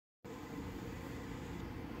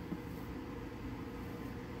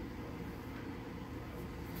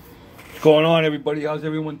What's going on, everybody? How's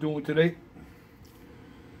everyone doing today?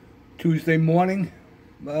 Tuesday morning,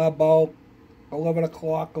 about 11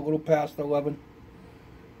 o'clock, a little past 11.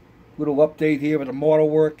 Little update here at the Model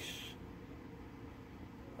Works.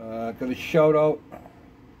 Got a shout out.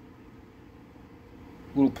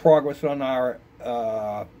 Little progress on our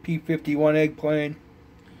P-51 egg plane.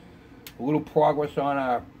 A little progress on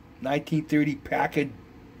our 1930 Packard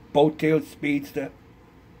boat-tailed speedster.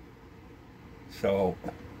 So,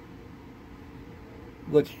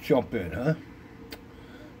 let's jump in, huh?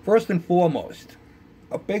 First and foremost,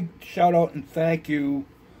 a big shout out and thank you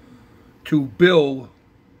to Bill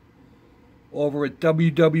over at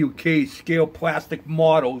WWK Scale Plastic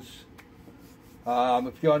Models.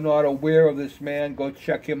 If you're not aware of this man, go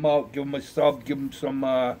check him out. Give him a sub. Give him some.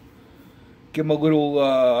 Give him a little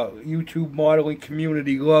YouTube modeling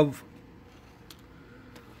community love.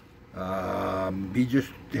 He just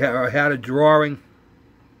had a drawing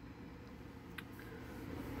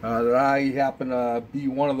that I happen to be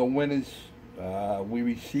one of the winners. We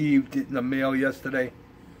received it in the mail yesterday.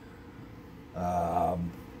 I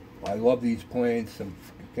love these planes.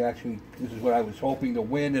 Actually, this is what I was hoping to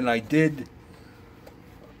win, and I did.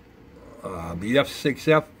 The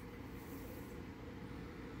F6F.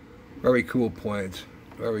 Very cool planes.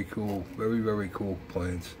 Very cool. Very, very cool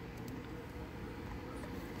planes.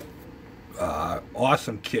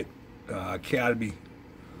 Awesome kit. Academy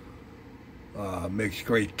makes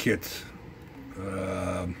great kits.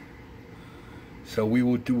 So we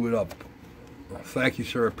will do it up. Thank you,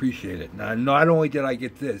 sir. Appreciate it. Now, not only did I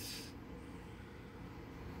get this,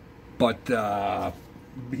 but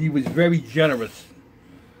he was very generous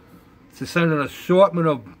to send an assortment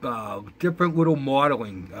of different little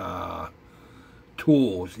modeling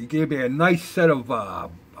tools. He gave me a nice set of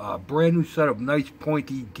brand new set of nice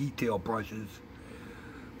pointy detail brushes,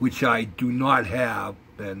 which I do not have,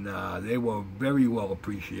 and they were very well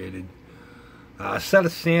appreciated. A set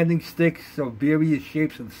of sanding sticks of various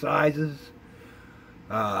shapes and sizes.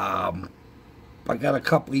 I got a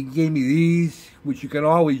couple. He gave me these, which you can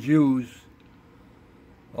always use.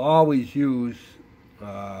 Always use.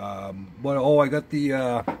 But oh, I got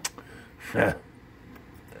the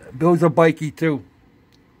those are bikey too.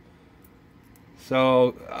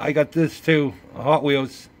 So I got this too, Hot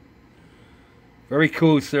Wheels. Very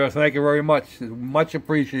cool, sir. Thank you very much. Much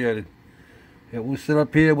appreciated. It will sit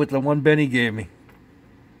up here with the one Benny gave me.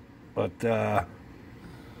 But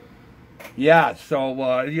yeah.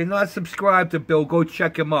 So if you're not subscribed to Bill, go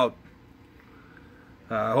check him out.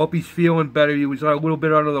 I hope he's feeling better. He was a little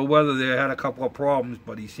bit under the weather there, had a couple of problems,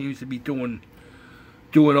 but he seems to be doing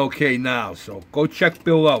okay now. So go check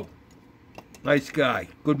Bill out. Nice guy,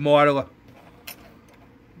 good modeler,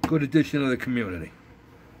 good addition to the community.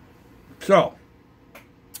 So,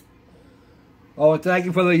 oh, and thank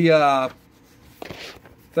you for the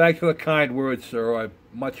kind words, sir. I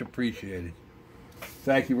much appreciated.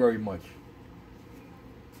 Thank you very much.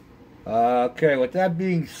 Okay, with that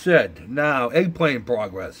being said, now, eggplane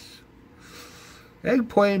progress.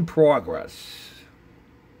 Eggplane progress.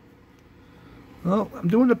 Well, I'm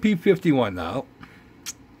doing the P-51 now.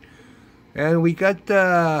 And we got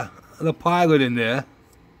the pilot in there.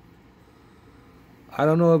 I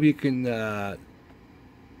don't know if you can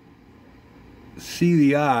see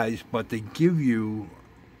the eyes, but they give you...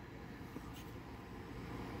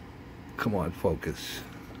 Come on, focus.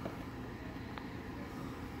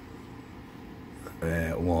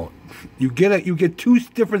 It won't. You get two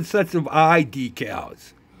different sets of eye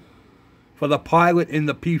decals for the pilot in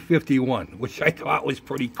the P-51, which I thought was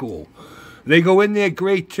pretty cool. They go in there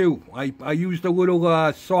great too. I used a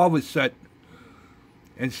little solver set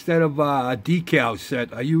instead of a decal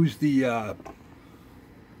set. I used the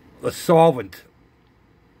solvent.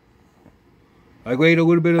 I laid a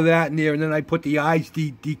little bit of that in there, and then I put the eyes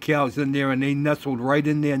decals in there, and they nestled right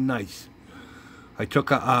in there nice. I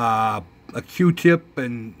took a Q-tip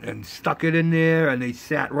and stuck it in there, and they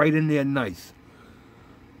sat right in there nice.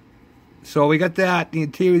 So we got that. The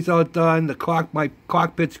interior's all done. My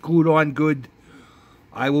cockpit's glued on good.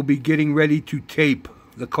 I will be getting ready to tape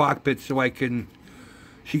the cockpit so I can...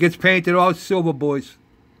 She gets painted all silver, boys.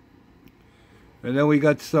 And then we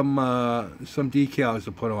got some decals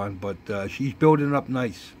to put on, but she's building up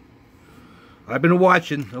nice. I've been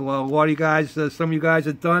watching. A lot of you guys, some of you guys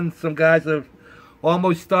are done. Some guys are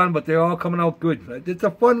almost done, but they're all coming out good. It's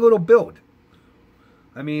a fun little build.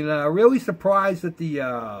 I mean, really surprised at the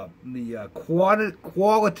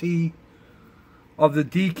quality of the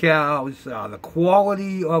decals, the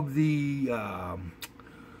quality of the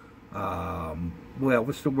well,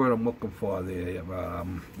 what's the word I'm looking for there?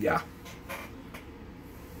 Yeah.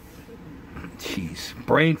 Jeez,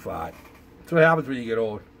 brain fart. That's what happens when you get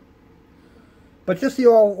old. But just the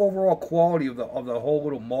overall quality of the whole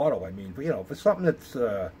little model. I mean, you know, for something that's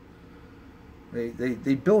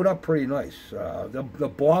they build up pretty nice.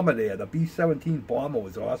 The bomber there, the B-17 bomber,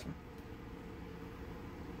 was awesome.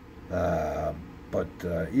 Yeah,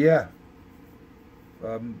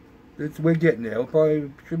 we're getting there. We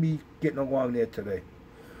probably should be getting along there today.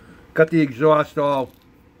 Got the exhaust all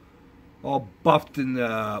buffed and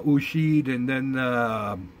Ushi'd, and then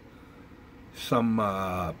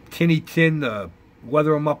some tinny tin to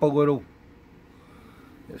weather them up a little.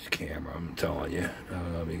 This camera, I'm telling you, I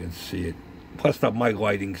don't know if you can see it. Plus, my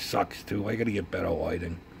lighting sucks too. I gotta get better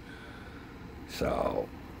lighting. So,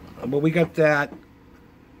 but we got that.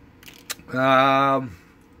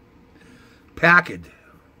 Packed.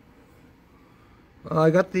 I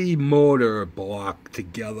got the motor block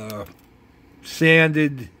together,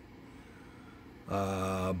 sanded.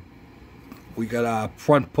 We got our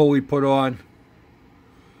front pulley put on.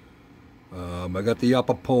 I got the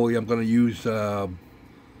upper pulley. I'm gonna use the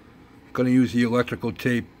electrical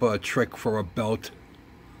tape trick for a belt.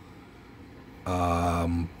 I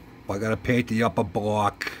gotta paint the upper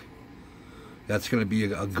block. That's gonna be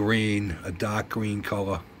a green, a dark green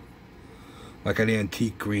color, like an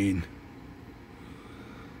antique green.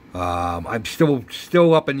 I'm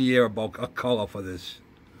still up in the air about a color for this.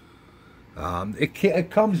 It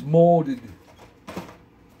comes molded.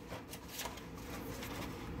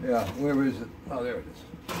 Yeah, where is it? Oh, there it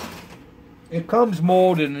is. It comes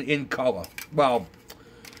molded in color. Well,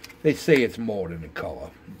 they say it's molded in color,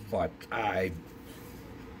 but I'm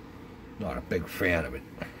not a big fan of it.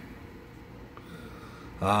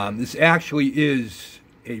 This actually is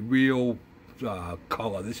a real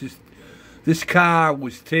color. This car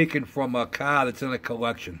was taken from a car that's in a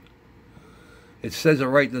collection. It says it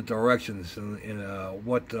right in the directions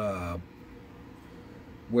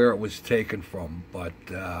where it was taken from. But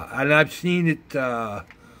and I've seen it.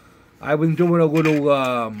 I've been doing a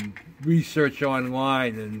little research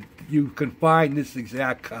online, and you can find this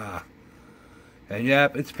exact car. And yeah,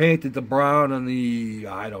 it's painted the brown on the,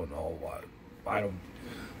 I don't know what.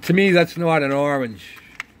 To me, that's not an orange.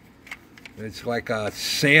 It's like a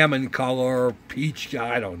salmon color, peach,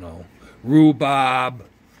 I don't know. Rhubarb.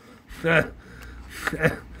 But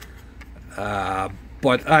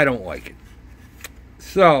I don't like it.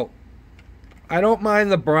 So, I don't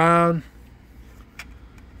mind the brown,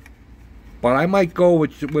 but I might go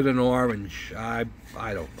with an orange. I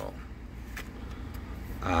don't know.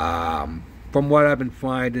 From what I've been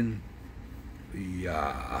finding, you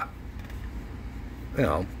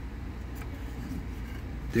know,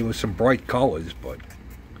 there was some bright colors, but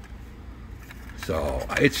so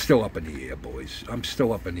it's still up in the air, boys. I'm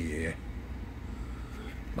still up in the air.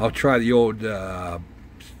 I'll try the old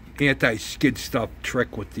anti-skid stuff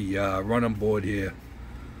trick with the running board here.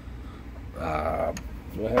 Do I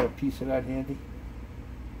have a piece of that handy?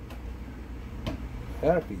 I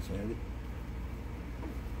had a piece handy.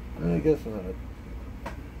 I guess not.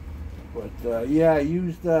 But yeah, I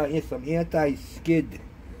used some anti-skid.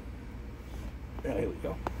 There we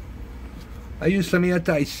go. I used some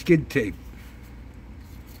anti-skid tape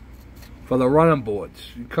for the running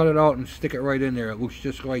boards. You cut it out and stick it right in there. It looks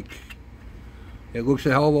just like, it looks a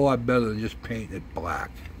hell of a lot better than just painting it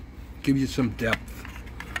black. Gives you some depth.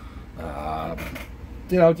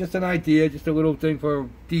 You know, just an idea, just a little thing for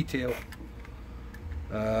detail.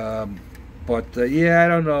 But yeah, I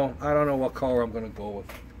don't know. I don't know what color I'm gonna go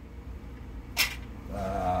with.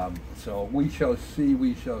 So we shall see.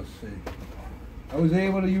 We shall see. I was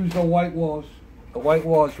able to use the white walls. The white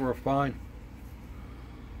walls were fine.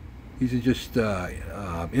 These are just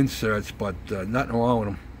inserts, but nothing wrong with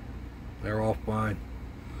them. They're all fine.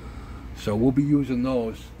 So we'll be using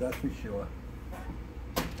those. That's for sure.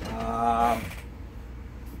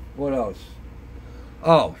 What else?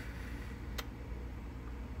 Oh.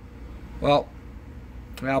 Well,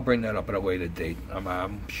 I'll bring that up at a later date. I'm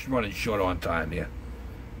running short on time here.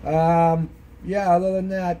 Yeah, other than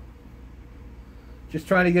that, just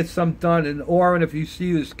trying to get some done. And Oren, if you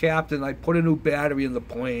see this, Captain, I put a new battery in the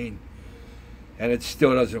plane, and it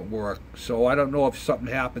still doesn't work. So I don't know if something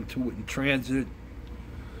happened to it in transit.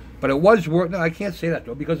 But it was working. No, I can't say that,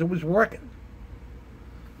 though, because it was working.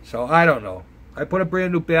 So I don't know. I put a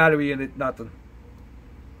brand new battery in it, nothing.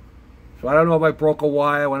 So I don't know if I broke a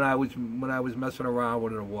wire when I was messing around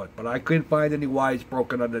with it or what. But I couldn't find any wires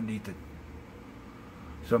broken underneath it.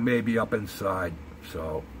 So maybe up inside.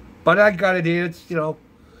 So, but I got it here. It's, you know,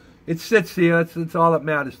 it sits here. It's all that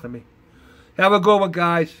matters to me. Have a good one,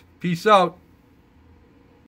 guys. Peace out.